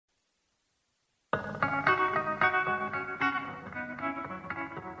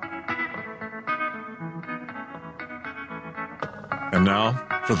And now,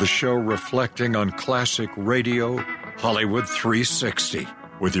 for the show reflecting on classic radio, Hollywood 360,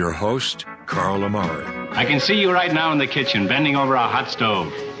 with your host, Carl Amari. I can see you right now in the kitchen, bending over a hot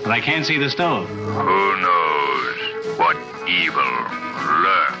stove, but I can't see the stove. Who knows what evil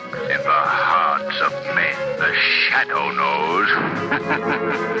lurks in the hearts of men? The shadow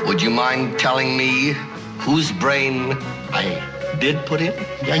knows. Would you mind telling me whose brain I did put in?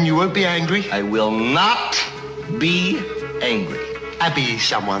 And you won't be angry? I will not be angry. Abby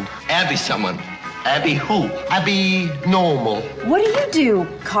someone. Abby someone. Abby who? Abby normal. What do you do,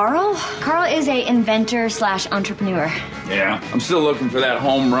 Carl? Carl is a inventor / entrepreneur. Yeah, I'm still looking for that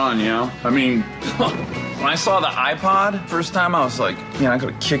home run, you know? I mean, when I saw the iPod first time, I was like, man, I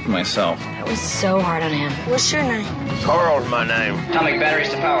could have kicked myself. That was so hard on him. What's your name? Carl's my name. Atomic batteries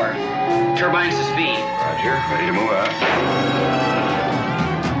to power. Turbines to speed. Roger, ready to move out.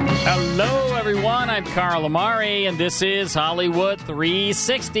 Hello, everyone. I'm Carl Amari, and this is Hollywood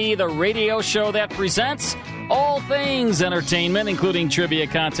 360, the radio show that presents all things entertainment, including trivia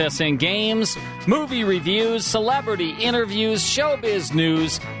contests and games, movie reviews, celebrity interviews, showbiz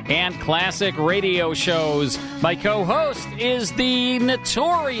news, and classic radio shows. My co-host is the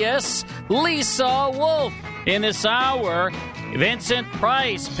notorious Lisa Wolf. In this hour, Vincent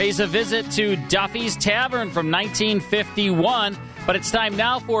Price pays a visit to Duffy's Tavern from 1951, but it's time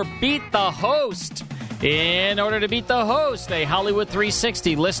now for Beat the Host. In order to beat the host, a Hollywood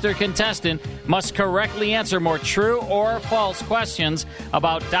 360 listener contestant must correctly answer more true or false questions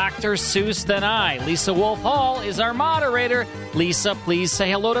about Dr. Seuss than I. Lisa Wolf Hall is our moderator. Lisa, please say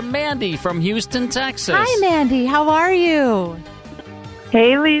hello to Mandy from Houston, Texas. Hi, Mandy. How are you?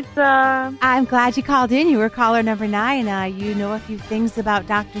 Hey, Lisa. I'm glad you called in. You were caller number 9. You know a few things about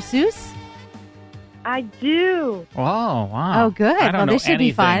Dr. Seuss? I do. Oh, wow. Oh, good. I don't well, know this should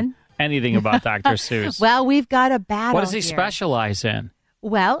be fun. Anything about Dr. Seuss. Well, we've got a battle. What does he here. specialize in?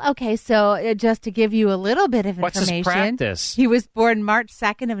 Well, okay, so just to give you a little bit of What's information. his practice? He was born March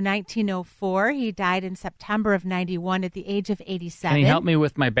 2nd of 1904. He died in September of 91 at the age of 87. Can he help me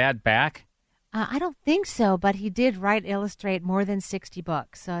with my bad back? I don't think so, but he did illustrate more than 60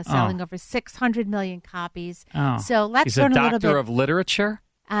 books, selling over 600 million copies. Oh. So let's He's a learn a little doctor bit. of literature?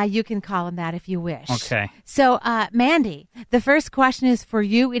 You can call him that if you wish. Okay. So, Mandy, the first question is for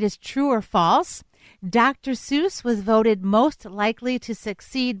you. It is true or false. Dr. Seuss was voted most likely to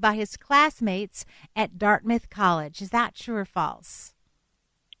succeed by his classmates at Dartmouth College. Is that true or false?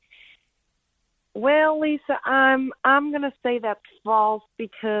 Well, Lisa, I'm going to say that's false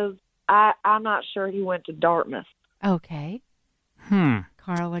because I'm not sure he went to Dartmouth. Okay.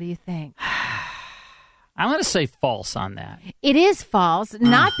 Carl, what do you think? I'm going to say false on that. It is false,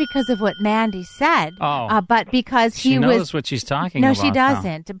 not because of what Mandy said, but because she knows what she's talking about. No, she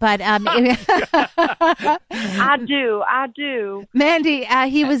doesn't. Though. But I do. Mandy,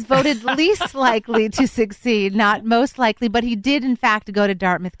 he was voted least likely to succeed, not most likely, but he did, in fact, go to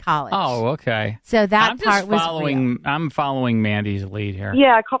Dartmouth College. Oh, okay. So that part was real. I'm following Mandy's lead here.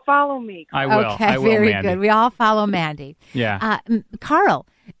 Yeah, follow me. I will. Okay, I will, very Mandy. good. We all follow Mandy. Yeah. Carl,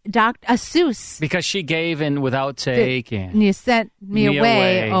 Dr. Seuss. Because she gave in without taking. You sent me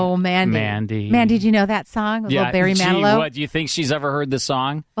away. Oh, Mandy. Mandy, do you know that song? Little Barry Manilow? What, do you think she's ever heard the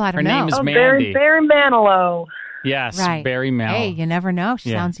song? Well, I don't Her know. name is Mandy. Barry Manilow. Yes, right. Barry Manilow. Hey, you never know.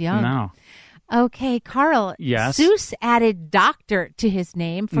 She sounds young. No. Okay, Carl. Yes? Seuss added doctor to his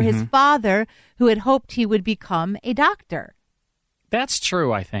name for his father, who had hoped he would become a doctor. That's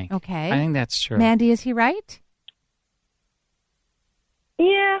true, I think. Okay. I think that's true. Mandy, is he right?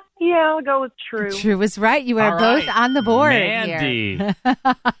 Yeah, I'll go with true. True is right. You are both on the board Mandy. here.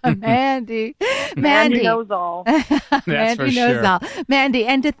 Mandy. Mandy knows all. That's Mandy for knows sure. all. Mandy,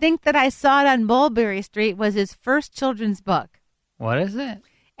 and to think that I saw it on Mulberry Street was his first children's book. What is it?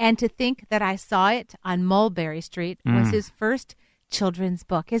 And to think that I saw it on Mulberry Street was his first children's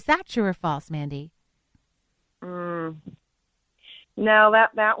book. Is that true or false, Mandy? No,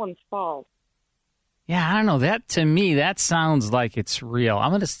 that one's false. Yeah, I don't know. That to me, that sounds like it's real.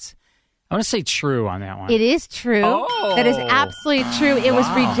 I'm gonna say true on that one. It is true. Oh. That is absolutely true. It was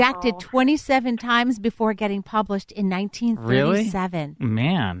rejected 27 times before getting published in 1937. Really?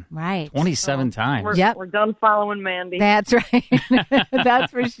 Man. Right. 27 times. We're done following Mandy. That's right.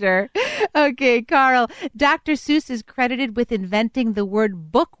 That's for sure. Okay, Carl. Dr. Seuss is credited with inventing the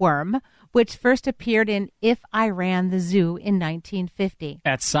word bookworm, which first appeared in If I Ran the Zoo in 1950.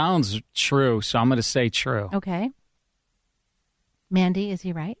 That sounds true, so I'm going to say true. Okay. Mandy, is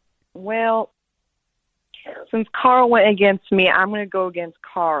he right? Well, Since Carl went against me, I'm going to go against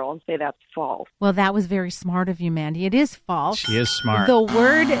Carl and say that's false. Well, that was very smart of you, Mandy. It is false. She is smart. The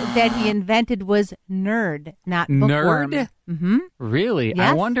word that he invented was nerd, not bookworm. Nerd? Mm-hmm. Really?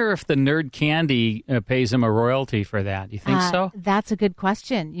 Yes. I wonder if the nerd candy pays him a royalty for that. You think so? That's a good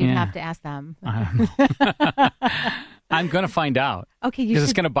question. You'd have to ask them. I'm going to find out. Okay, because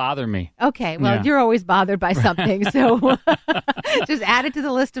it's going to bother me. Okay, well, you're always bothered by something, so just add it to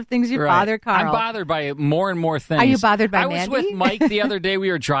the list of things you bother Carl. I'm bothered by more and more things. Are you bothered by I Mandy? was with Mike the other day. We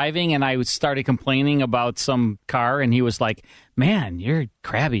were driving, and I started complaining about some car, and he was like, "Man, you're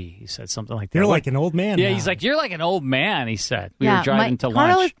crabby." He said something like that. You're like an old man. Yeah, now. He's like, "You're like an old man." He said. We were driving to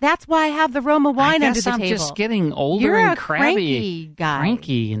Carl lunch. That's why I have the Roma wine under the I'm table. just getting older You're and a crabby. cranky guy.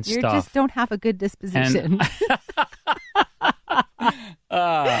 Cranky and You stuff. just don't have a good disposition.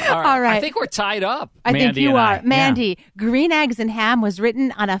 All right. I think we're tied up. I think Mandy you and are. I. Mandy, Green Eggs and Ham was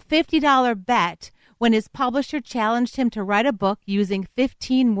written on a $50 bet when his publisher challenged him to write a book using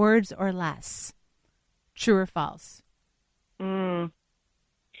 15 words or less. True or false? I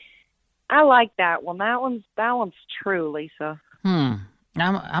like that one. That one's true, Lisa.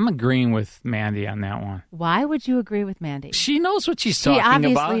 I'm agreeing with Mandy on that one. Why would you agree with Mandy? She knows what she's talking about.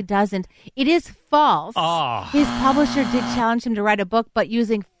 She obviously doesn't. It is false. Oh. His publisher did challenge him to write a book, but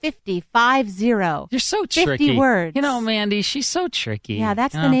using 50. You're so tricky. 50 words. You know, Mandy, she's so tricky. Yeah,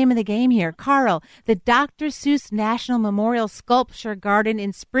 that's the name of the game here. Carl, the Dr. Seuss National Memorial Sculpture Garden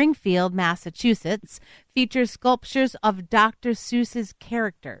in Springfield, Massachusetts, features sculptures of Dr. Seuss's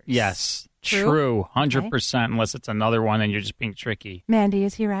characters. Yes. True? 100%, unless it's another one and you're just being tricky. Mandy,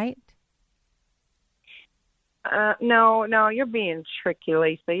 is he right? No, you're being tricky,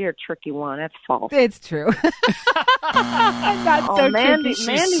 Lisa. You're a tricky one. That's false. It's true. Not so Mandy, tricky.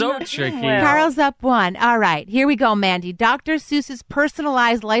 Mandy's so not tricky. doing well. Carl's up one. All right, here we go, Mandy. Dr. Seuss's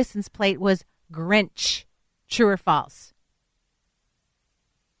personalized license plate was Grinch. True or false?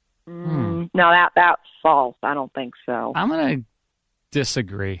 No, that's false. I don't think so. I'm going to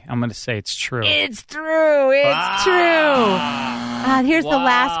disagree. I'm going to say it's true. It's true. It's true. Here's the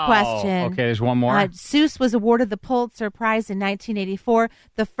last question. Okay, there's one more. Seuss was awarded the Pulitzer Prize in 1984,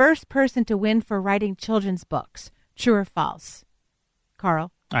 the first person to win for writing children's books. True or false?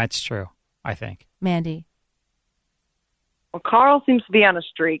 Carl? That's true, I think. Mandy? Well, Carl seems to be on a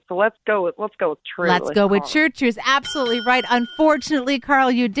streak, so let's go with true. Let's go with true. True's absolutely right. Unfortunately, Carl,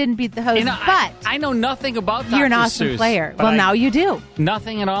 you didn't beat the host, but I know nothing about Dr. you're an awesome Seuss, player. but Well, now you do.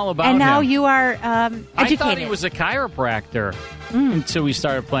 Nothing at all about him. And now you are educated. I thought he was a chiropractor until we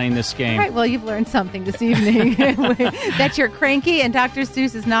started playing this game. All right, well, you've learned something this evening. That you're cranky and Dr.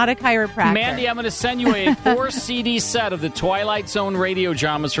 Seuss is not a chiropractor. Mandy, I'm going to send you a 4-CD set of the Twilight Zone radio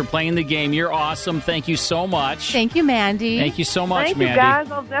dramas for playing the game. You're awesome. Thank you so much. Thank you, Mandy. Thank you so much, Thank Mandy. you, guys.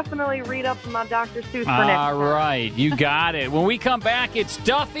 I'll definitely read up my Dr. Seuss for next time. All right, you got it. When we come back, it's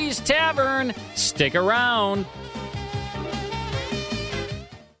Duffy's Tavern. Stick around.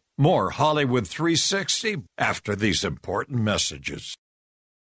 More Hollywood 360 after these important messages.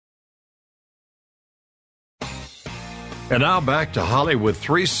 And now back to Hollywood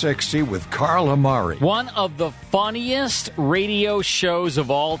 360 with Carl Amari. One of the funniest radio shows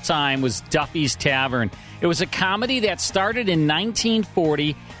of all time was Duffy's Tavern. It was a comedy that started in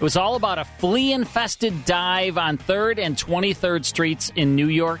 1940. It was all about a flea-infested dive on 3rd and 23rd Streets in New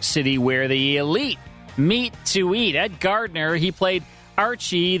York City where the elite meet to eat. Ed Gardner, he played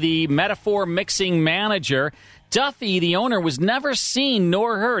Archie, the metaphor mixing manager. Duffy, the owner, was never seen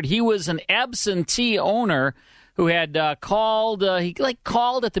nor heard. He was an absentee owner who had called. He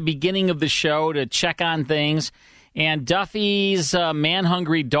called at the beginning of the show to check on things. And Duffy's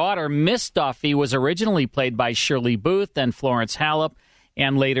man-hungry daughter, Miss Duffy, was originally played by Shirley Booth, then Florence Hallop,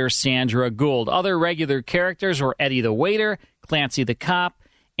 and later Sandra Gould. Other regular characters were Eddie the waiter, Clancy the cop,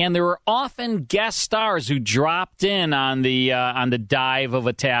 and there were often guest stars who dropped in on the dive of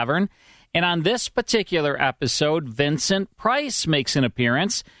a tavern. And on this particular episode, Vincent Price makes an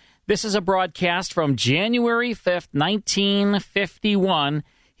appearance. This is a broadcast from January 5th, 1951.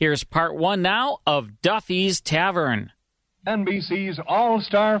 Here's part one now of Duffy's Tavern. NBC's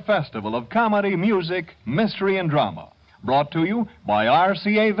All-Star Festival of Comedy, Music, Mystery, and Drama. Brought to you by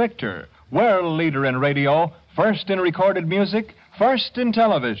RCA Victor, world leader in radio, first in recorded music, first in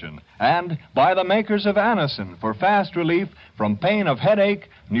television, and by the makers of Anacin for fast relief from pain of headache,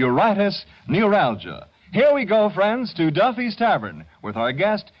 neuritis, neuralgia. Here we go, friends, to Duffy's Tavern with our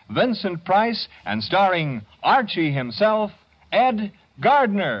guest, Vincent Price, and starring Archie himself, Ed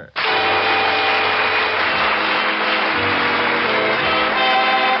Gardner.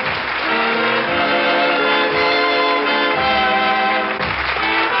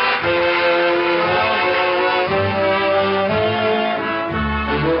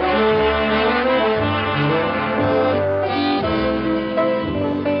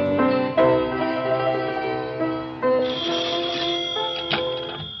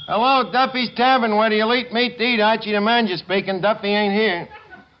 hello, Duffy's Tavern, where the elite meet to eat. Archie the manager speaking. Duffy ain't here.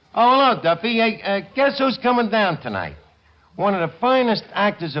 Oh, hello, Duffy. Hey, guess who's coming down tonight? One of the finest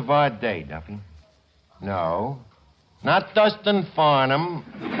actors of our day, Duffy. No. Not Dustin Farnham.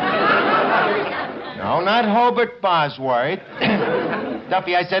 No, not Hobart Bosworth.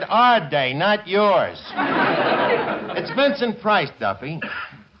 Duffy, I said our day, not yours. It's Vincent Price, Duffy.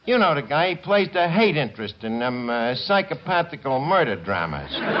 You know the guy. He plays the hate interest in them psychopathical murder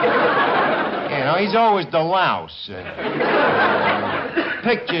dramas. You know, he's always the louse.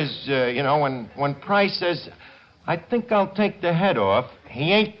 Pictures, when Price says, I think I'll take the head off,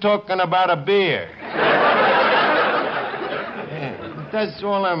 he ain't talking about a beer. Yeah, he does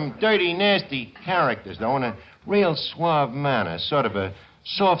all them dirty, nasty characters, though, in a real suave manner, sort of a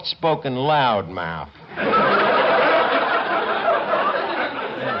soft-spoken loudmouth.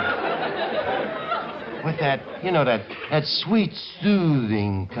 With that sweet,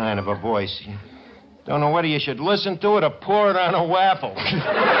 soothing kind of a voice. You don't know whether you should listen to it or pour it on a waffle.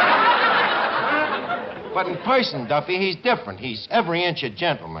 But in person, Duffy, he's different. He's every inch a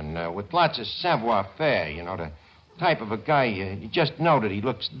gentleman, with lots of savoir-faire, the type of a guy you just know that he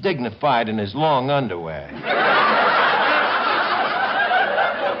looks dignified in his long underwear.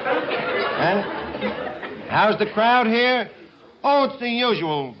 And how's the crowd here? Oh, it's the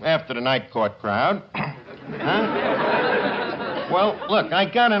usual after-the-night court crowd. Huh? Well, look, I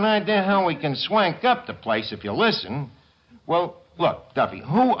got an idea how we can swank up the place if you listen. Well, look, Duffy,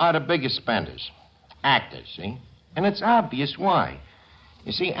 who are the biggest spenders? Actors, see? And it's obvious why.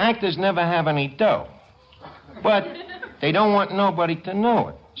 You see, actors never have any dough. But they don't want nobody to know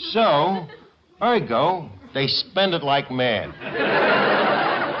it. So, ergo, they spend it like mad.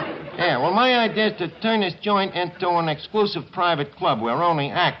 Yeah, well, my idea is to turn this joint into an exclusive private club where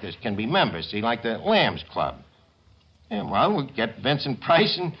only actors can be members, see, like the Lambs Club. Yeah, well, we'll get Vincent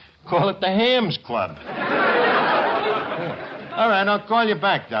Price and call it the Hams Club. Yeah. All right, I'll call you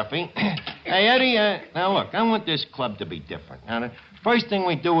back, Duffy. Hey, Eddie, now look, I want this club to be different. Now, the first thing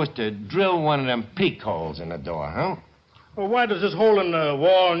we do is to drill one of them peek holes in the door, huh? Well, why does this hole in the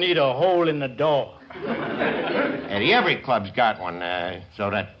wall need a hole in the door? Eddie, every club's got one, so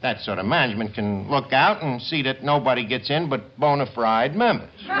that sort of management can look out and see that nobody gets in but bona fide members.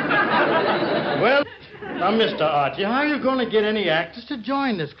 Well, now, Mr. Archie, how are you going to get any actors to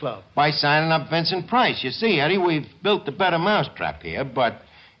join this club? By signing up Vincent Price. You see, Eddie, we've built a better mousetrap here, but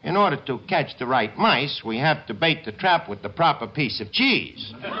in order to catch the right mice, we have to bait the trap with the proper piece of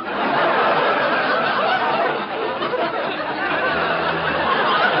cheese.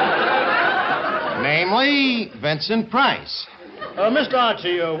 Namely, Vincent Price. Mr.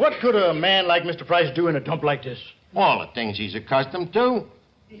 Archie, what could a man like Mr. Price do in a dump like this? All the things he's accustomed to.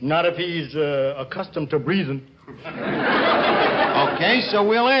 Not if he's accustomed to breathing. Okay, so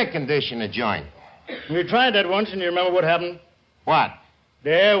we'll air condition the joint. We tried that once, and you remember what happened? What?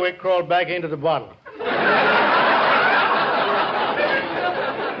 The airwick crawled back into the bottle.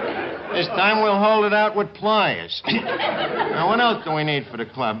 This time we'll hold it out with pliers. Now, what else do we need for the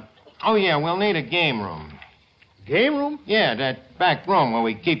club? Oh, yeah, we'll need a game room. Game room? Yeah, that back room where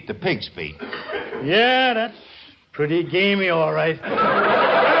we keep the pig's feet. Yeah, that's pretty gamey, all right.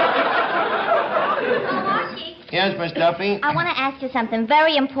 Yes, Miss Duffy? I want to ask you something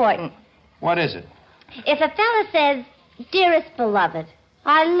very important. What is it? If a fella says, dearest beloved,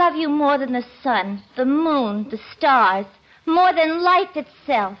 I love you more than the sun, the moon, the stars, more than life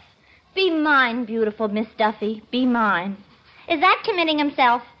itself. Be mine, beautiful Miss Duffy, be mine. Is that committing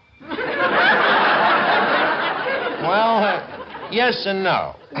himself? Well, yes and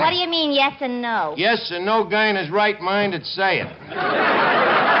no. What do you mean, yes and no? Yes and no guy in his right mind would say it.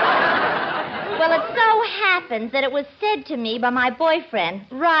 Well, it so happens that it was said to me by my boyfriend,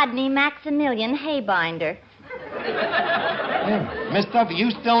 Rodney Maximilian Haybinder. Hey, Miss Duffy,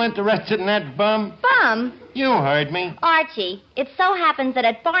 you still interested in that bum? Bum? You heard me. Archie, it so happens that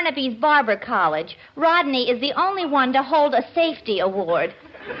at Barnaby's Barber College, Rodney is the only one to hold a safety award.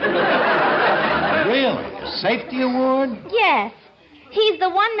 Really? A safety award? Yes. He's the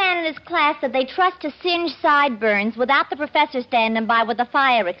one man in his class that they trust to singe sideburns without the professor standing by with a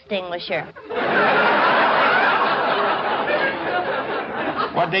fire extinguisher.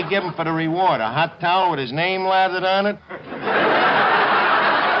 What'd they give him for the reward? A hot towel with his name lathered on it?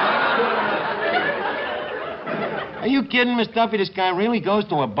 Are you kidding, Miss Duffy? This guy really goes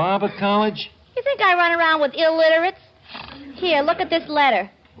to a barber college? You think I run around with illiterates? Here, look at this letter.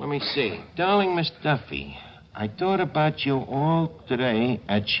 Let me see. Darling Miss Duffy, I thought about you all today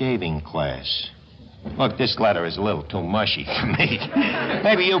at shaving class. Look, this letter is a little too mushy for me.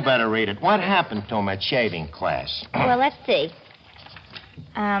 Maybe you better read it. What happened to him at shaving class? Well, let's see.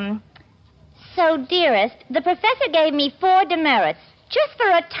 So, dearest, the professor gave me 4 demerits just for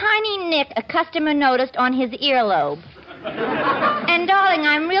a tiny nick a customer noticed on his earlobe. And, darling,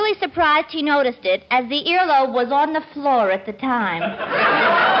 I'm really surprised he noticed it, as the earlobe was on the floor at the time.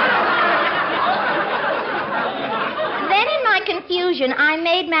 Then, in my confusion, I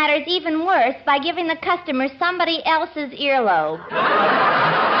made matters even worse by giving the customer somebody else's earlobe.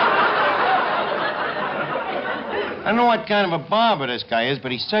 I don't know what kind of a barber this guy is,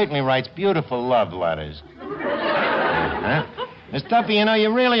 but he certainly writes beautiful love letters. Huh? Miss Duffy, you know,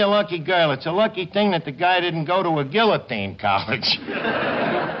 you're really a lucky girl. It's a lucky thing that the guy didn't go to a guillotine college.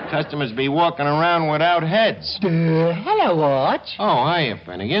 Customers be walking around without heads. Hello, Arch. Oh, hiya,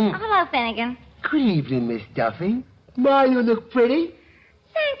 Finnegan. Hello, Finnegan. Good evening, Miss Duffy. My, you look pretty.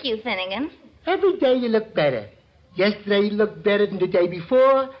 Thank you, Finnegan. Every day you look better. Yesterday you looked better than the day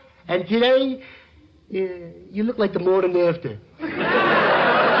before, and today you look like the morning after. Well,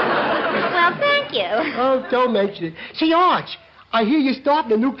 thank you. Oh, don't mention it. Say, Arch, I hear you're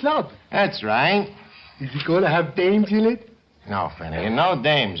starting a new club. That's right. Is it going to have dames in it? No, Finnegan, no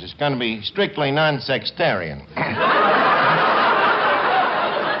dames. It's going to be strictly non-sextarian.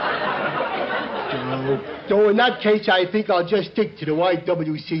 So in that case, I think I'll just stick to the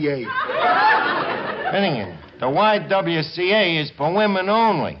YWCA. Finnegan, the YWCA is for women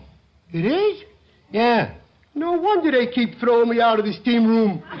only. It is? Yeah. No wonder they keep throwing me out of the steam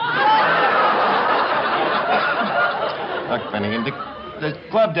room. Look, Finnegan, the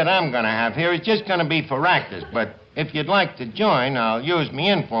club that I'm going to have here is just going to be for actors, but if you'd like to join, I'll use my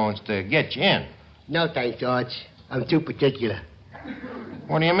influence to get you in. No, thanks, Arch. I'm too particular.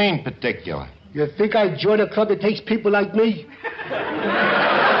 What do you mean, particular? You think I'd join a club that takes people like me?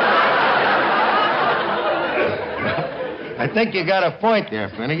 I think you got a point there,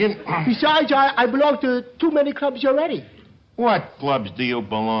 Finnegan. Besides, I belong to too many clubs already. What clubs do you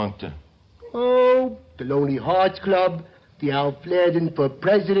belong to? Oh, the Lonely Hearts Club, the Al Flairden for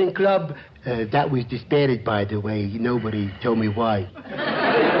President Club. That was disbanded, by the way. Nobody told me why.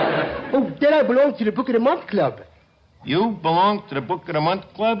 Oh, then I belong to the Book of the Month Club. You belong to the Book of the Month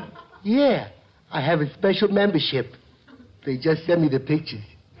Club? Yeah, I have a special membership. They just send me the pictures.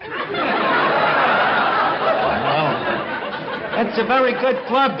 That's a very good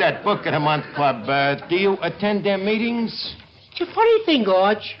club, that Book of the Month Club. Do you attend their meetings? It's a funny thing,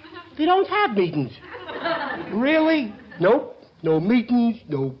 Arch. They don't have meetings. Really? Nope. No meetings,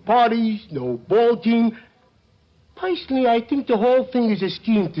 no parties, no ball team. Personally, I think the whole thing is a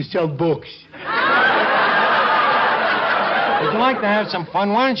scheme to sell books. Would you like to have some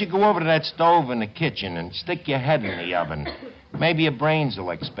fun? Why don't you go over to that stove in the kitchen and stick your head in the oven? Maybe your brains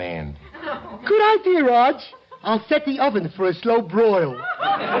will expand. Good idea, Arch. I'll set the oven for a slow broil.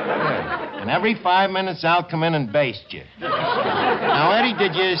 And every 5 minutes, I'll come in and baste you. Now, Eddie,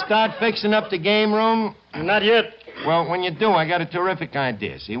 did you start fixing up the game room? Not yet. Well, when you do, I got a terrific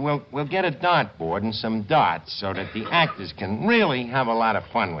idea. See, we'll get a dartboard and some darts so that the actors can really have a lot of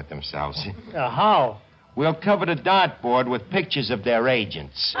fun with themselves. How? We'll cover the dartboard with pictures of their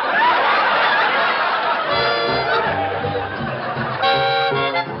agents.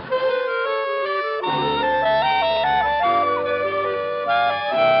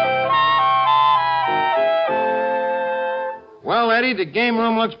 Well, Eddie, the game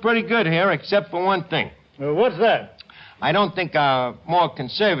room looks pretty good here, except for one thing. What's that? I don't think our more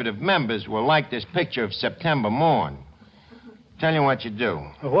conservative members will like this picture of September morn. Tell you what you do.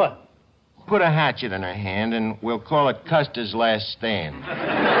 What? Put a hatchet in her hand, and we'll call it Custer's Last Stand.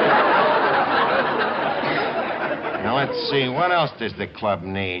 Now, let's see. What else does the club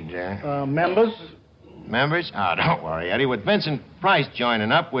need? Members? Members? Oh, don't worry, Eddie. With Vincent Price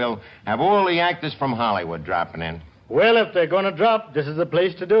joining up, we'll have all the actors from Hollywood dropping in. Well, if they're going to drop, this is the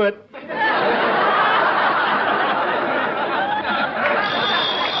place to do it.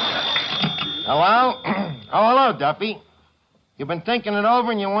 Hello? Oh, hello, Duffy. You been thinking it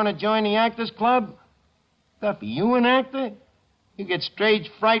over and you want to join the Actors Club? Duffy, you an actor? You get stage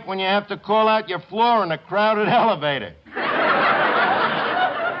fright when you have to call out your floor in a crowded elevator.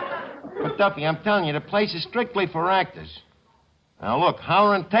 But, Duffy, I'm telling you, the place is strictly for actors. Now, look,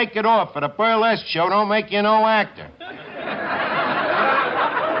 holler and take it off at a burlesque show don't make you no actor. But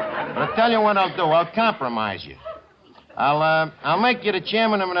I'll tell you what I'll do. I'll compromise you. I'll make you the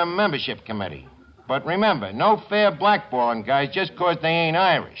chairman of the membership committee. But remember, no fair blackballing guys just 'cause they ain't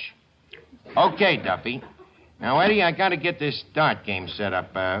Irish. Okay, Duffy. Now, Eddie, I got to get this dart game set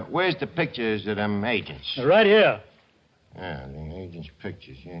up. Where's the pictures of them agents? Right here. Yeah, the agents'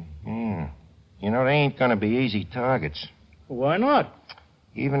 pictures, yeah. You know, they ain't going to be easy targets. Why not?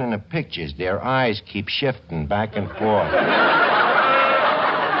 Even in the pictures, their eyes keep shifting back and forth.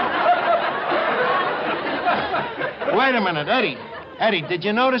 wait a minute, Eddie. Eddie, did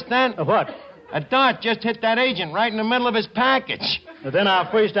you notice that? What? A dart just hit that agent right in the middle of his package. Well, then our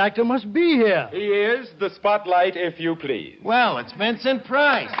first actor must be here. He is the spotlight, if you please. Well, it's Vincent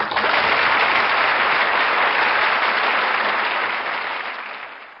Price.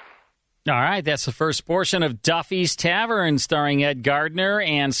 All right, that's the first portion of Duffy's Tavern, starring Ed Gardner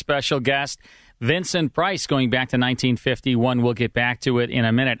and special guest Vincent Price, going back to 1951. We'll get back to it in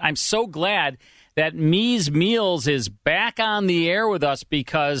a minute. I'm so glad that Me's Meals is back on the air with us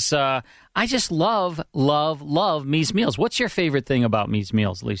because I just love Me's Meals. What's your favorite thing about Me's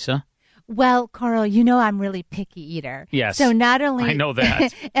Meals, Lisa? Well, Carl, you know I'm really picky eater. Yes. So not only I know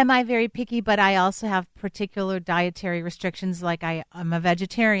that. am I very picky, but I also have particular dietary restrictions, like I'm a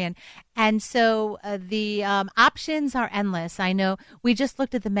vegetarian. And so the options are endless. I know we just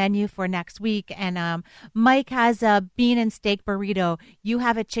looked at the menu for next week, and Mike has a bean and steak burrito. You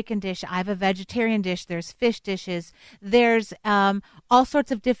have a chicken dish. I have a vegetarian dish. There's fish dishes. There's all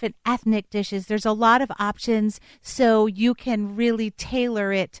sorts of different ethnic dishes. There's a lot of options, so you can really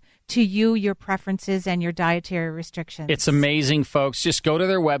tailor it to you, your preferences, and your dietary restrictions. It's amazing, folks. Just go to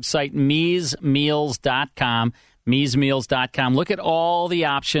their website, mesmeals.com, mesmeals.com. Look at all the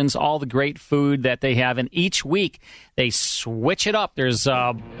options, all the great food that they have, and each week they switch it up. There's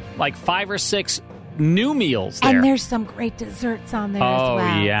like 5 or 6 new meals there. And there's some great desserts on there as well.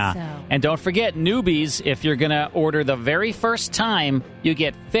 Oh, yeah. So. And don't forget, newbies, if you're going to order the very first time, you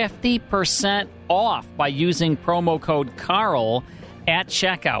get 50% off by using promo code CARL at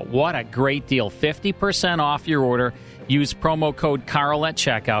checkout. What a great deal. 50% off your order. Use promo code CARL at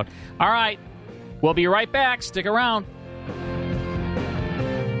checkout. All right. We'll be right back. Stick around.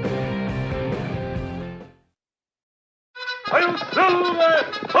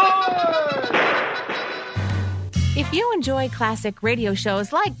 If you enjoy classic radio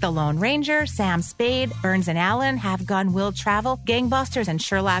shows like The Lone Ranger, Sam Spade, Burns and Allen, Have Gun Will Travel, Gangbusters, and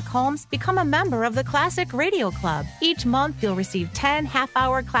Sherlock Holmes, become a member of the Classic Radio Club. Each month, you'll receive 10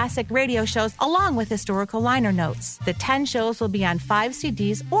 half-hour classic radio shows along with historical liner notes. The 10 shows will be on 5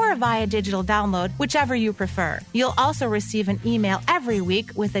 CDs or via digital download, whichever you prefer. You'll also receive an email every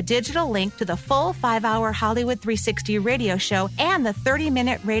week with a digital link to the full 5-hour Hollywood 360 radio show and the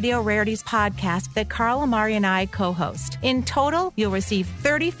 30-minute Radio Rarities podcast that Carl Amari and I co-host. In total, you'll receive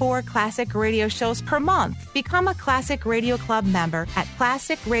 34 classic radio shows per month. Become a Classic Radio Club member at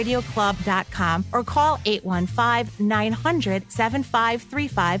classicradioclub.com or call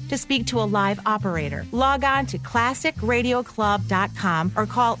 815-900-7535 to speak to a live operator. Log on to classicradioclub.com or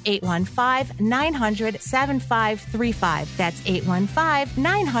call 815-900-7535. That's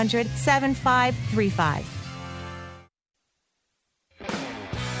 815-900-7535.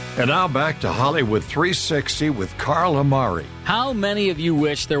 And now back to Hollywood 360 with Carl Amari. How many of you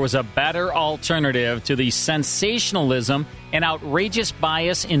wish there was a better alternative to the sensationalism and outrageous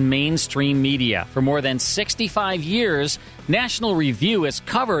bias in mainstream media? For more than 65 years, National Review has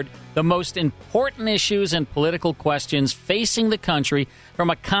covered the most important issues and political questions facing the country from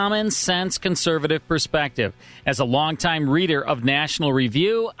a common-sense conservative perspective. As a longtime reader of National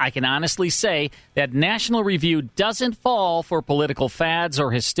Review, I can honestly say that National Review doesn't fall for political fads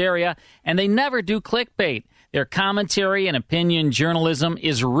or hysteria, and they never do clickbait. Their commentary and opinion journalism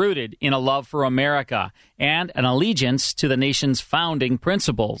is rooted in a love for America and an allegiance to the nation's founding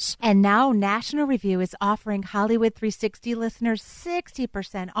principles. And now National Review is offering Hollywood 360 listeners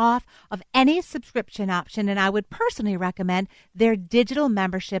 60% off of any subscription option, and I would personally recommend their digital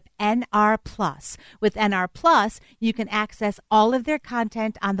membership, NR Plus. With NR Plus, you can access all of their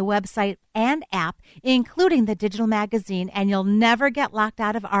content on the website and app, including the digital magazine, and you'll never get locked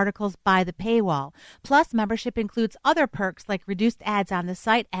out of articles by the paywall. Plus, membership includes other perks like reduced ads on the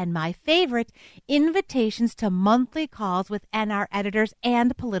site and, my favorite, invitations to monthly calls with NR editors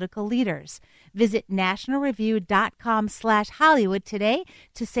and political leaders. Visit nationalreview.com/Hollywood today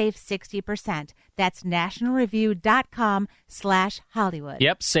to save 60%. That's nationalreview.com/Hollywood.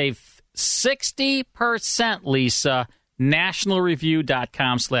 Yep, save 60%, Lisa.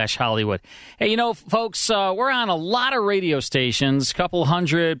 nationalreview.com/Hollywood. Hey, you know, folks, we're on a lot of radio stations, couple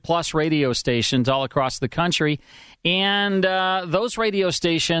 100+ radio stations all across the country. And those radio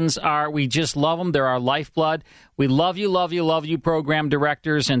stations we just love them. They're our lifeblood. We love you, program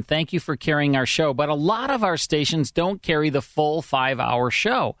directors, and thank you for carrying our show. But a lot of our stations don't carry the full 5-hour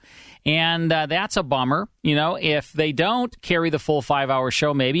show. And that's a bummer. You know, if they don't carry the full 5-hour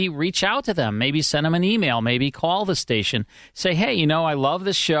show, maybe reach out to them. Maybe send them an email. Maybe call the station. Say, hey, you know, I love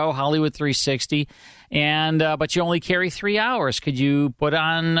this show, Hollywood 360, and but you only carry 3 hours. Could you put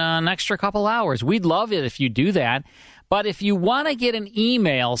on an extra couple hours? We'd love it if you do that. But if you want to get an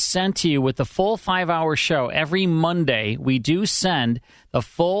email sent to you with the full 5-hour show, every Monday we do send the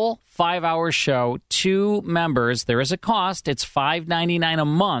full 5-hour show to members. There is a cost. It's $5.99 a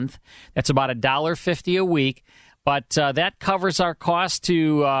month. That's about $1.50 a week. But that covers our cost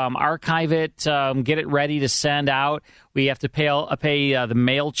to archive it, get it ready to send out. We have to pay the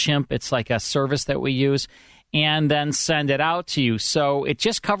MailChimp. It's like a service that we use, and then send it out to you. So it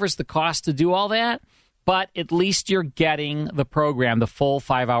just covers the cost to do all that. But at least you're getting the program, the full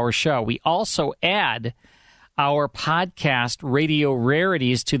 5-hour show. We also add our podcast Radio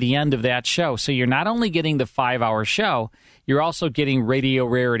Rarities to the end of that show. So you're not only getting the 5-hour show, you're also getting Radio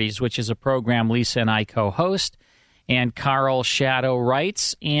Rarities, which is a program Lisa and I co-host, and Carl Shadow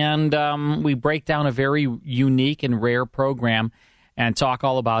writes. And we break down a very unique and rare program and talk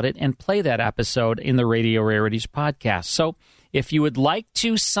all about it and play that episode in the Radio Rarities podcast. So if you would like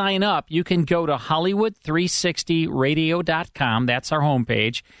to sign up, you can go to Hollywood360radio.com. That's our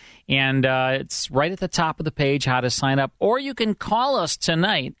homepage. And it's right at the top of the page how to sign up. Or you can call us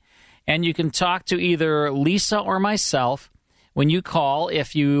tonight, and you can talk to either Lisa or myself. When you call,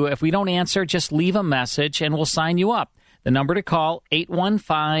 if we don't answer, just leave a message, and we'll sign you up. The number to call,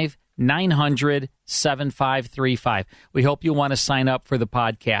 815-900-7535. We hope you want to sign up for the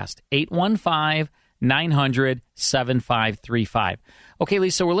podcast, 815-900-7535. Okay,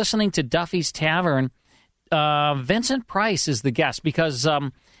 Lisa, we're listening to Duffy's Tavern. Vincent Price is the guest because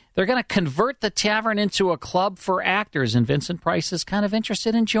they're going to convert the tavern into a club for actors, and Vincent Price is kind of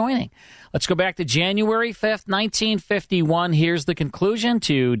interested in joining. Let's go back to January 5th, 1951. Here's the conclusion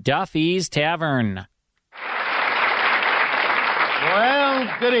to Duffy's Tavern. Well,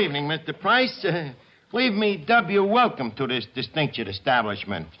 good evening, Mr. Price. Believe me, W, welcome to this distinguished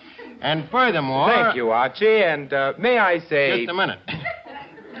establishment. And furthermore... Thank you, Archie, and may I say... Just a minute.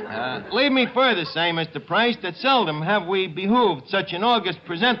 Leave me further say, Mr. Price, that seldom have we behooved such an august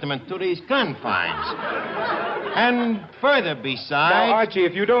presentiment to these confines. And further besides... Now, Archie,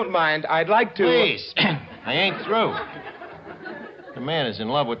 if you don't mind, I'd like to... Please. I ain't through. The man is in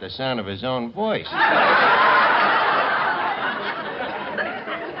love with the sound of his own voice.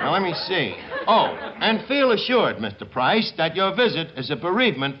 Now, let me see. Oh, and feel assured, Mr. Price, that your visit is a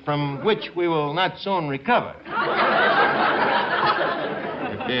bereavement from which we will not soon recover.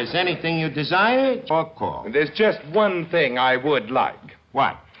 If there's anything you desire, or call. There's just one thing I would like.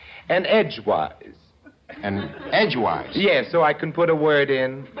 What? An edgewise. An edgewise? Yes, so I can put a word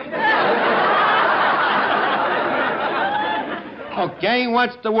in. Okay,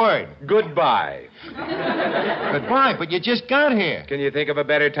 what's the word? Goodbye. Goodbye, but you just got here. Can you think of a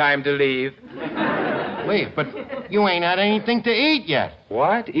better time to leave? Leave, but you ain't had anything to eat yet.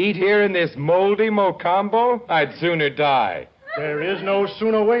 What? Eat here in this moldy mocambo? I'd sooner die. There is no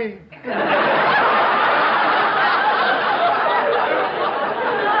sooner way.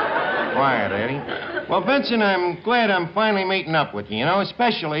 Quiet, Eddie. Well, Vincent, I'm glad I'm finally meeting up with you, you know,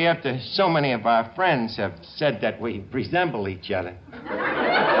 especially after so many of our friends have said that we resemble each other.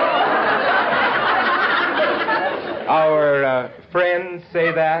 Our friends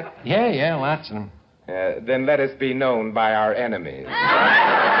say that? Yeah, lots of them. Then let us be known by our enemies.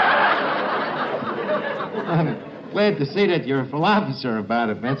 I'm glad to see that you're a philosopher about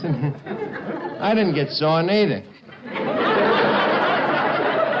it, Vincent. I didn't get sore neither.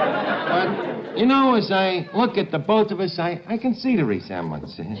 But, you know, as I look at the both of us, I can see the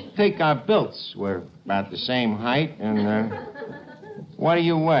resemblance. Take our builds. We're about the same height, and what do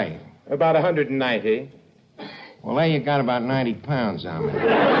you weigh? About 190. Well, there you got about 90 pounds on me.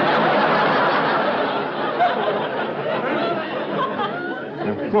 And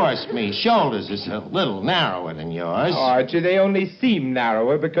of course, me shoulders is a little narrower than yours. Oh, Archie, they only seem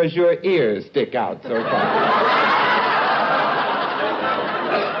narrower because your ears stick out so far.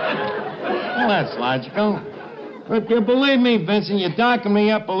 Well, that's logical. But you believe me, Vincent, you darken me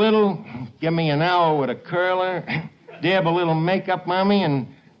up a little, give me an hour with a curler, dab a little makeup on me, and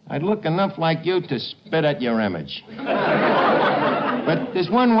I'd look enough like you to spit at your image. But there's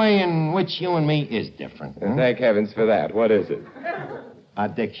one way in which you and me is different. Thank heavens for that. What is it? Our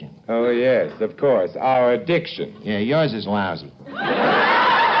diction. Oh, yes, of course. Our addiction. Yeah, yours is lousy.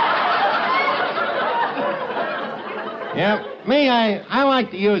 Yeah, me, I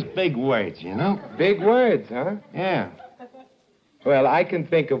like to use big words, you know? Big words, huh? Yeah. Well, I can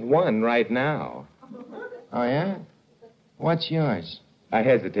think of one right now. Oh, yeah? What's yours? I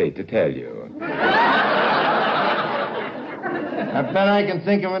hesitate to tell you. I bet I can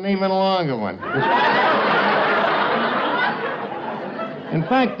think of an even longer one. In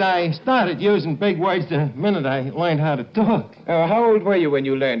fact, I started using big words the minute I learned how to talk. How old were you when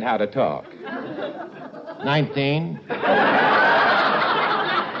you learned how to talk? 19.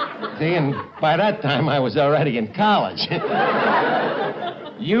 See, and by that time I was already in college.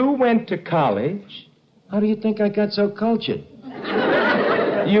 You went to college? How do you think I got so cultured?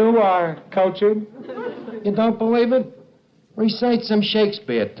 You are cultured? You don't believe it? Recite some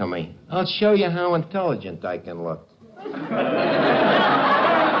Shakespeare to me. I'll show you how intelligent I can look.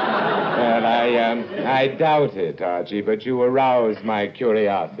 Well, I doubt it, Archie, but you arouse my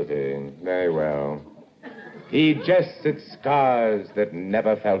curiosity. Very well. He jests at scars that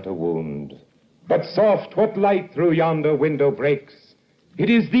never felt a wound. But soft, what light through yonder window breaks? It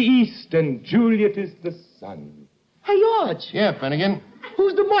is the east, and Juliet is the sun. Hey, Arch. Yeah, Finnegan?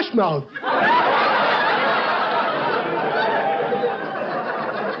 Who's the mushmouth?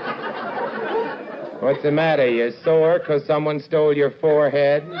 What's the matter? You sore because someone stole your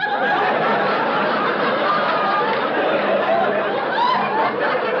forehead?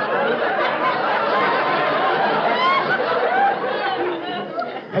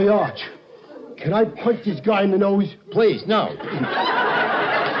 Hey, Arch. Can I punch this guy in the nose? Please, no.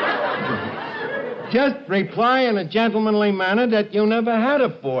 Just reply in a gentlemanly manner that you never had a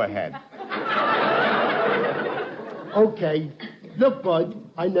forehead. Okay. Look, Bud,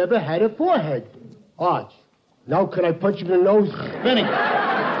 I never had a forehead. Arch, now can I punch him in the nose? Finnegan,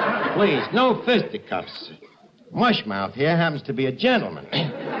 please, no fisticuffs. Mushmouth here happens to be a gentleman.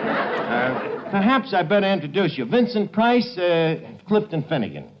 Perhaps I better introduce you. Vincent Price, Clifton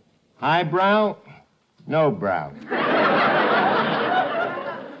Finnegan. Highbrow, no brow.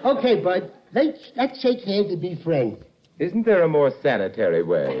 Okay, Bud, let's shake hands and be friends. Isn't there a more sanitary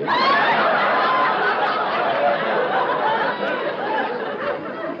way?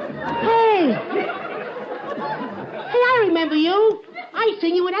 Hey, I remember you. I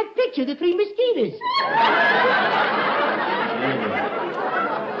seen you in that picture, The Three Mosquitoes.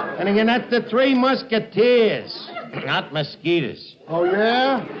 And again, that's the Three Musketeers, not mosquitoes. Oh,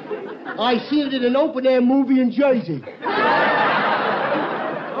 yeah? I seen it in an open-air movie in Jersey.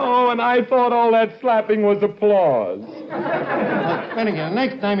 Oh, and I thought all that slapping was applause. Finnegan,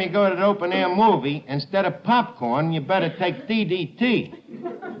 next time you go to an open-air movie, instead of popcorn, you better take DDT.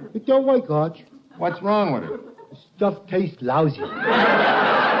 It don't work, Arch. What's wrong with it? The stuff tastes lousy.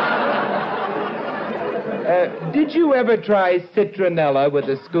 Did you ever try citronella with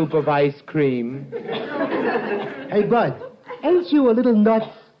a scoop of ice cream? Hey, Bud, ain't you a little nuts?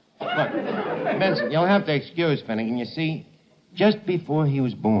 Look, Vincent, you'll have to excuse Finnegan. You see, just before he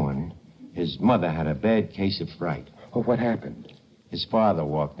was born, his mother had a bad case of fright. Oh, what happened? His father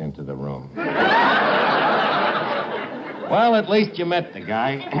walked into the room. Well, at least you met the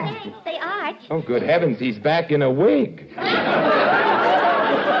guy. Say, Arch. Oh, good heavens, he's back in a wig.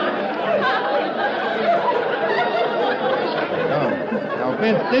 Now,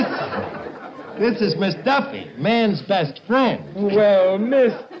 Vince, this is Miss Duffy, man's best friend. Well,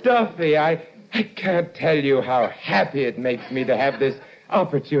 Miss Duffy, I can't tell you how happy it makes me to have this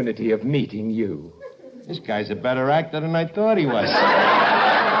opportunity of meeting you. This guy's a better actor than I thought he was.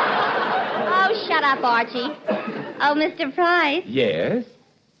 Oh, shut up, Archie. Oh, Mr. Price. Yes?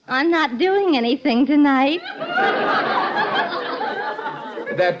 I'm not doing anything tonight.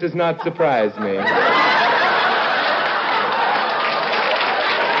 That does not surprise me.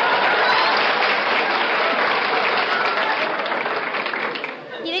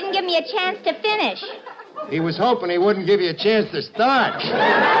 You didn't give me a chance to finish. He was hoping he wouldn't give you a chance to start.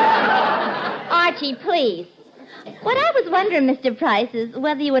 Archie, please. What I was wondering, Mr. Price, is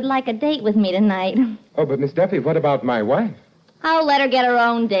whether you would like a date with me tonight. Oh, but Miss Duffy, what about my wife? I'll let her get her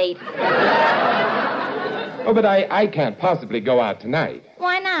own date. Oh, but I can't possibly go out tonight.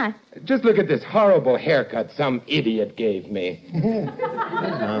 Why not? Just look at this horrible haircut some idiot gave me.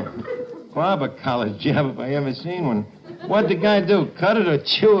 Barber college job if I ever seen one. What'd the guy do, cut it or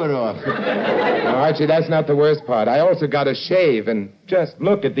chew it off? No, Archie, that's not the worst part. I also got a shave, and just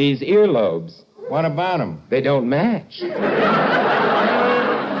look at these earlobes. What about them? They don't match.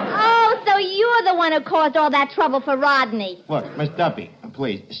 Oh, so you're the one who caused all that trouble for Rodney. Look, Miss Duffy,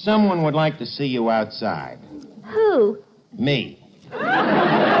 please, someone would like to see you outside. Who? Me.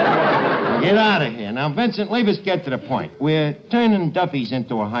 Get out of here. Now, Vincent, leave us get to the point. We're turning Duffy's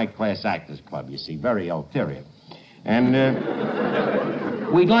into a high-class actors club, you see, very ulterior. And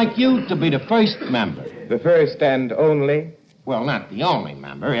we'd like you to be the first member. The first and only? Well, not the only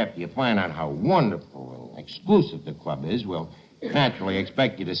member. After you find out how wonderful and exclusive the club is, we'll naturally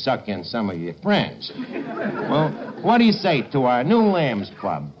expect you to suck in some of your friends. Well, what do you say to our new Lambs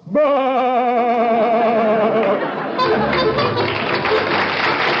Club?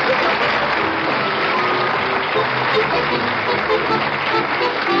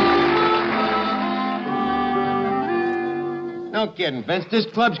 No kidding, Vince. This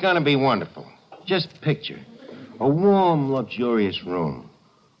club's going to be wonderful. Just picture a warm, luxurious room,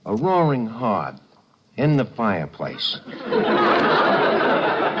 a roaring hearth in the fireplace.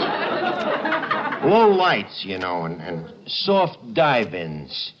 Low lights, you know, and soft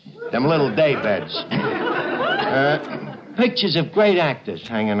dive-ins. Them little day beds. Pictures of great actors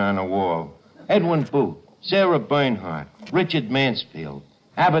hanging on the wall. Edwin Booth, Sarah Bernhardt, Richard Mansfield,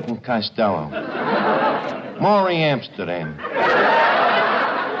 Abbott and Costello, Maury Amsterdam.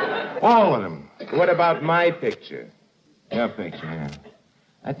 All of them. What about my picture? Your picture, yeah.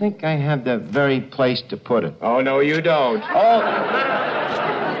 I think I have the very place to put it. Oh, no, you don't. Oh,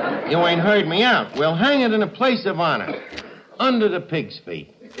 you ain't heard me out. We'll hang it in a place of honor, under the pig's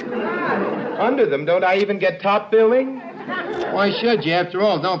feet. Under them? Don't I even get top billing? Why should you? After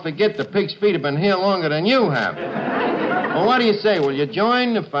all, don't forget the pig's feet have been here longer than you have. Well, what do you say? Will you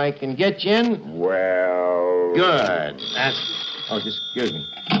join if I can get you in? Well... Good. Oh, just excuse me.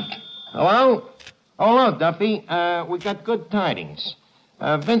 Hello? Oh, hello, Duffy. We got good tidings.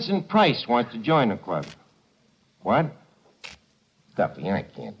 Vincent Price wants to join the club. What? Duffy, I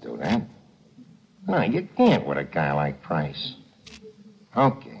can't do that. No, you can't with a guy like Price.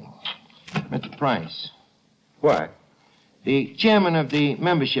 Okay. Mr. Price. What? The chairman of the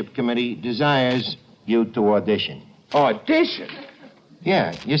membership committee desires you to audition. Audition?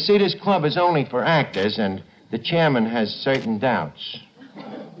 Yeah. You see, this club is only for actors, and the chairman has certain doubts.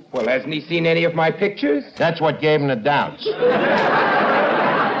 Well, hasn't he seen any of my pictures? That's what gave him the doubts.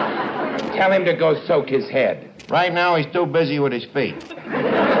 Tell him to go soak his head. Right now, he's too busy with his feet.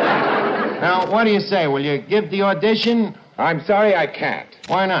 Now, what do you say? Will you give the audition? I'm sorry I can't.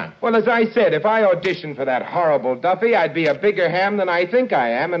 Why not? Well, as I said, if I auditioned for that horrible Duffy, I'd be a bigger ham than I think I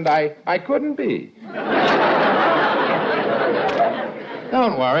am, and I couldn't be.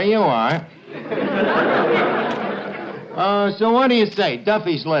 Don't worry, you are. So what do you say?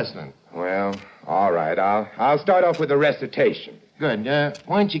 Duffy's listening. Well, all right. I'll start off with a recitation. Good.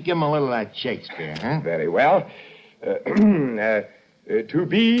 Why don't you give him a little of that Shakespeare, huh? Very well. To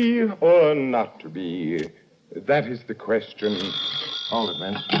be or not to be, that is the question. Hold it,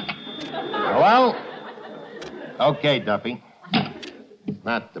 Vince. Hello? Okay, Duffy.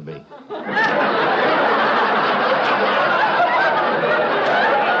 Not to be.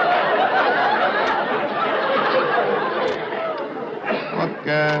 Look,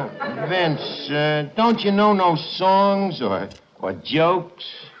 Vince, don't you know no songs or jokes?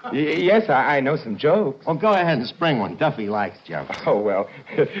 Yes, I know some jokes. Well, go ahead and spring one. Duffy likes jokes. Oh, well,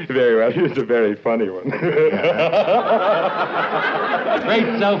 very well. Here's a very funny one. Great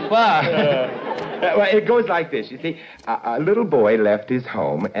so far. Well, it goes like this. You see, a little boy left his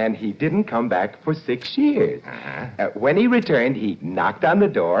home, and he didn't come back for 6 years. When he returned, he knocked on the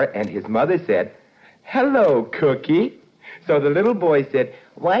door, and his mother said, "Hello, Cookie." So the little boy said,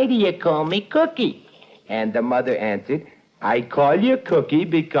 "Why do you call me Cookie?" And the mother answered, "I call you Cookie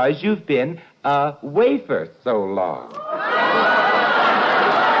because you've been a wafer so long."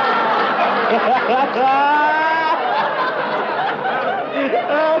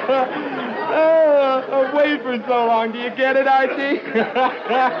 A wafer so long. Do you get it, Archie?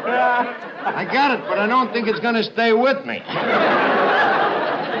 I got it, but I don't think it's going to stay with me.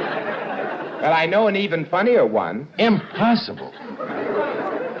 Well, I know an even funnier one. Impossible.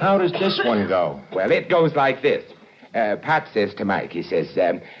 How does this one go? Well, it goes like this. Pat says to Mike, he says,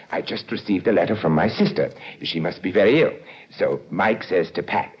 "I just received a letter from my sister. She must be very ill." So Mike says to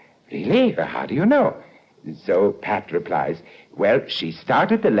Pat, "Really? How do you know?" So Pat replies, "Well, she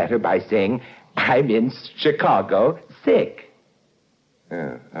started the letter by saying, 'I'm in Chicago sick.'"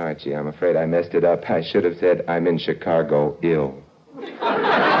 Oh, Archie, I'm afraid I messed it up. I should have said, "I'm in Chicago ill."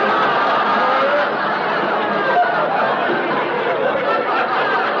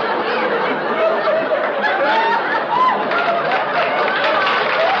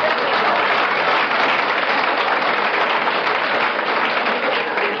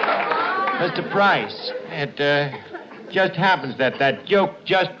 Mr. Price, it just happens that joke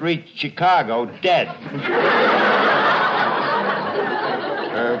just reached Chicago dead.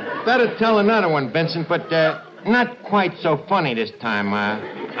 Better tell another one, Vincent, but not quite so funny this time.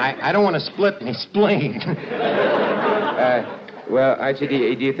 I don't want to split my spleen. Well, Archie, do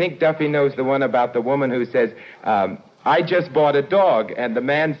you think Duffy knows the one about the woman who says, "I just bought a dog," and the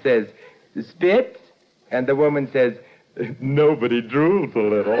man says, "Spit?" And the woman says, "Nobody drools a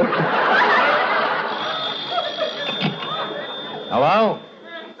little." Hello?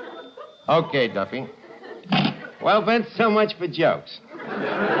 Okay, Duffy. Well, Vince, so much for jokes.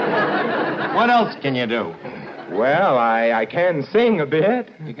 What else can you do? Well, I can sing a bit.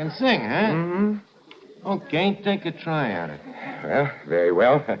 You can sing, huh? Mm-hmm. Okay, take a try at it. Well, very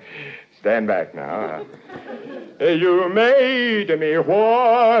well. Stand back now. You made me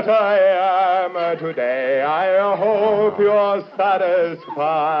what I am today. I hope you're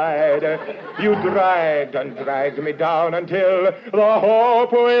satisfied. You dragged and dragged me down until the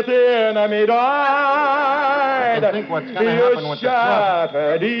hope within me died. I think what's going to happen with the club. You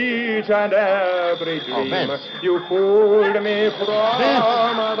shattered each and every dream. You fooled me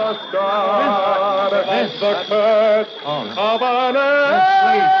from the start. The curse of an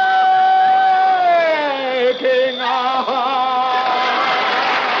aching heart.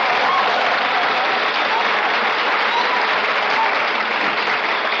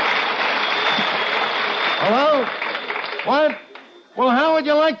 Hello? What? Well, how would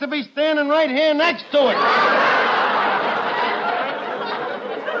you like to be standing right here next to it?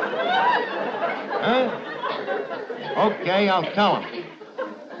 Huh? Okay, I'll tell him.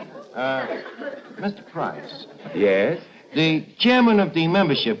 Mr. Price. Yes? The chairman of the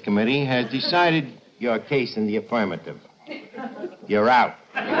membership committee has decided your case in the affirmative. You're out.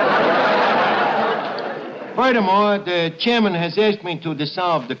 Furthermore, the chairman has asked me to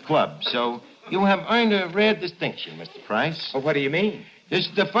dissolve the club, so you have earned a rare distinction, Mr. Price. Well, what do you mean? This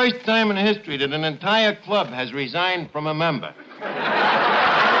is the first time in history that an entire club has resigned from a member. Good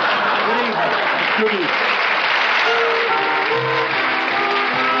evening. Good evening.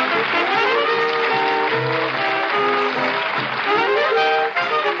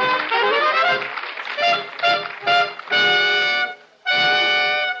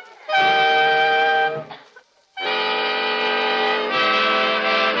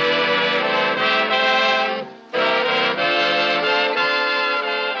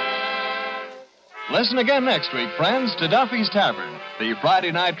 Listen again next week, friends, to Duffy's Tavern, the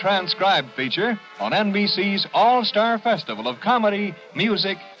Friday night transcribed feature on NBC's All-Star Festival of Comedy,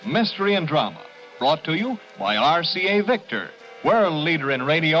 Music, Mystery, and Drama. Brought to you by RCA Victor, world leader in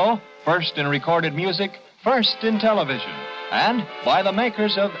radio, first in recorded music, first in television, and by the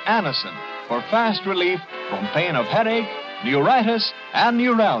makers of Anacin for fast relief from pain of headache, neuritis, and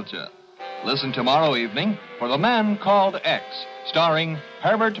neuralgia. Listen tomorrow evening for The Man Called X, starring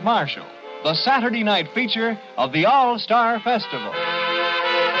Herbert Marshall, the Saturday night feature of the All-Star Festival.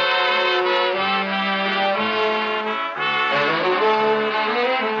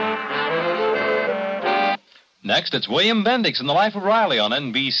 Next, it's William Bendix in The Life of Riley on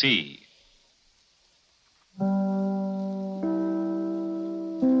NBC.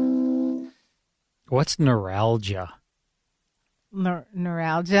 What's neuralgia?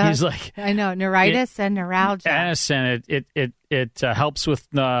 Neuralgia. He's like, I know, neuritis and neuralgia. Innocent. It helps with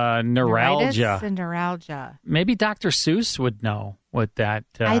neuralgia. Neuritis and neuralgia. Maybe Dr. Seuss would know what that.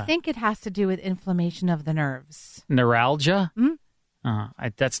 I think it has to do with inflammation of the nerves. Neuralgia. Hmm?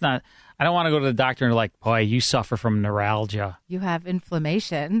 I don't want to go to the doctor and like, boy, you suffer from neuralgia. You have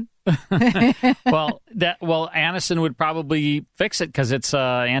inflammation. Well, Anacin would probably fix it because it's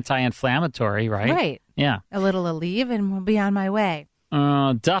anti-inflammatory, right? Right. Yeah. A little Aleve and we'll be on my way.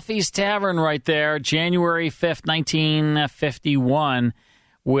 Duffy's Tavern right there, January 5th, 1951,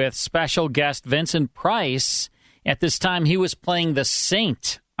 with special guest Vincent Price. At this time, he was playing the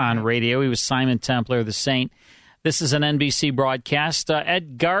Saint on radio. He was Simon Templar, the Saint. This is an NBC broadcast.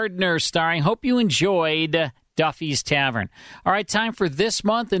 Ed Gardner starring. Hope you enjoyed Duffy's Tavern. All right, time for This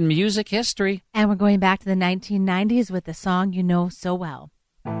Month in Music History. And we're going back to the 1990s with the song you know so well.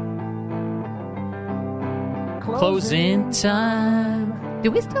 Closing time.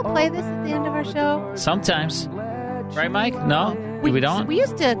 Do we still play this at the end of our show? Sometimes. Right, Mike? No? We don't? We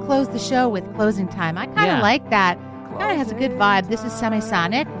used to close the show with Closing Time. I kind of like that. Kind of has a good vibe. This is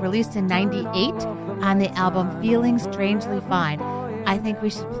Semisonic, released in 98 on the album Feeling Strangely Fine. I think we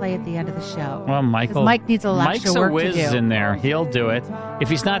should play at the end of the show. Well, Mike needs a lot of work whiz to do. in there. He'll do it. If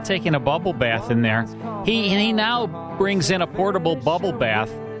he's not taking a bubble bath in there, he now brings in a portable bubble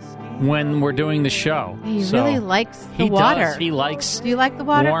bath when we're doing the show. He really likes the water. Does. He likes. Do you like the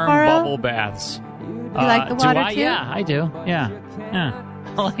water, warm Carl? bubble baths. You like the water too? Yeah, I do. Yeah.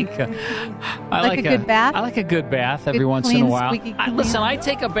 I like a good bath? I like a good bath every Good, once clean, in a while. squeaky clean. Listen, I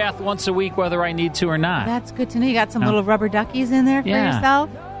take a bath once a week whether I need to or not. That's good to know. You got some little rubber duckies in there for yourself?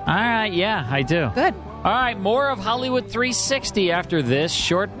 All right, yeah, I do. Good. All right, more of Hollywood 360 after this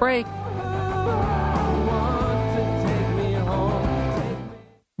short break.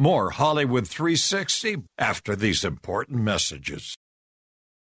 More Hollywood 360 after these important messages.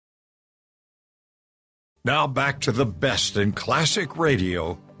 Now back to the best in classic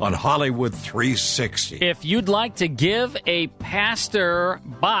radio on Hollywood 360. If you'd like to give a pastor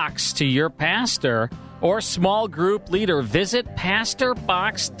box to your pastor or small group leader, visit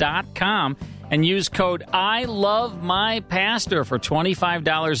pastorbox.com and use code ILOVEMYPastor for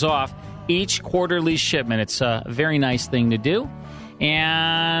 $25 off each quarterly shipment. It's a very nice thing to do.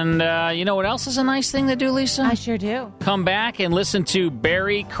 And you know what else is a nice thing to do, Lisa? I sure do. Come back and listen to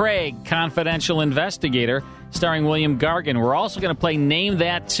Barry Craig, Confidential Investigator, starring William Gargan. We're also going to play Name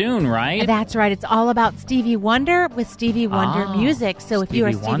That Tune, right? That's right. It's all about Stevie Wonder with Stevie Wonder music. So if you're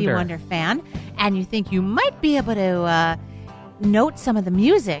a Stevie Wonder fan and you think you might be able to note some of the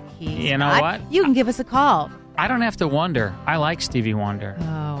music you know what? You can give us a call. I don't have to wonder. I like Stevie Wonder. Oh,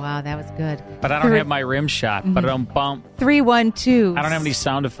 wow, that was good. But I don't have my rim shot. But I don't bump. 312. I don't have any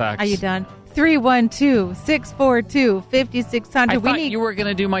sound effects. Are you done? 312-642-5600. I thought you were going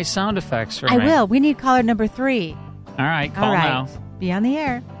to do my sound effects for me. me. I will. We need caller number 3. All right, call now. Be on the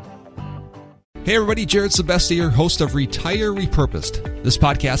air. Hey everybody, Jared Sebestier, host of Retire Repurposed. This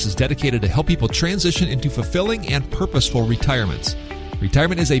podcast is dedicated to help people transition into fulfilling and purposeful retirements.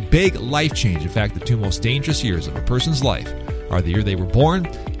 Retirement is a big life change. In fact, the 2 most dangerous years of a person's life are the year they were born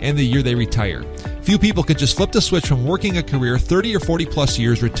and the year they retire. Few people can just flip the switch from working a career 30 or 40 plus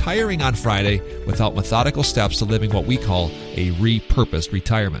years, retiring on Friday, without methodical steps to living what we call a repurposed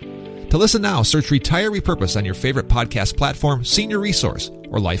retirement. To listen now, search Retire Repurposed on your favorite podcast platform, Senior Resource,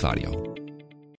 or Life Audio.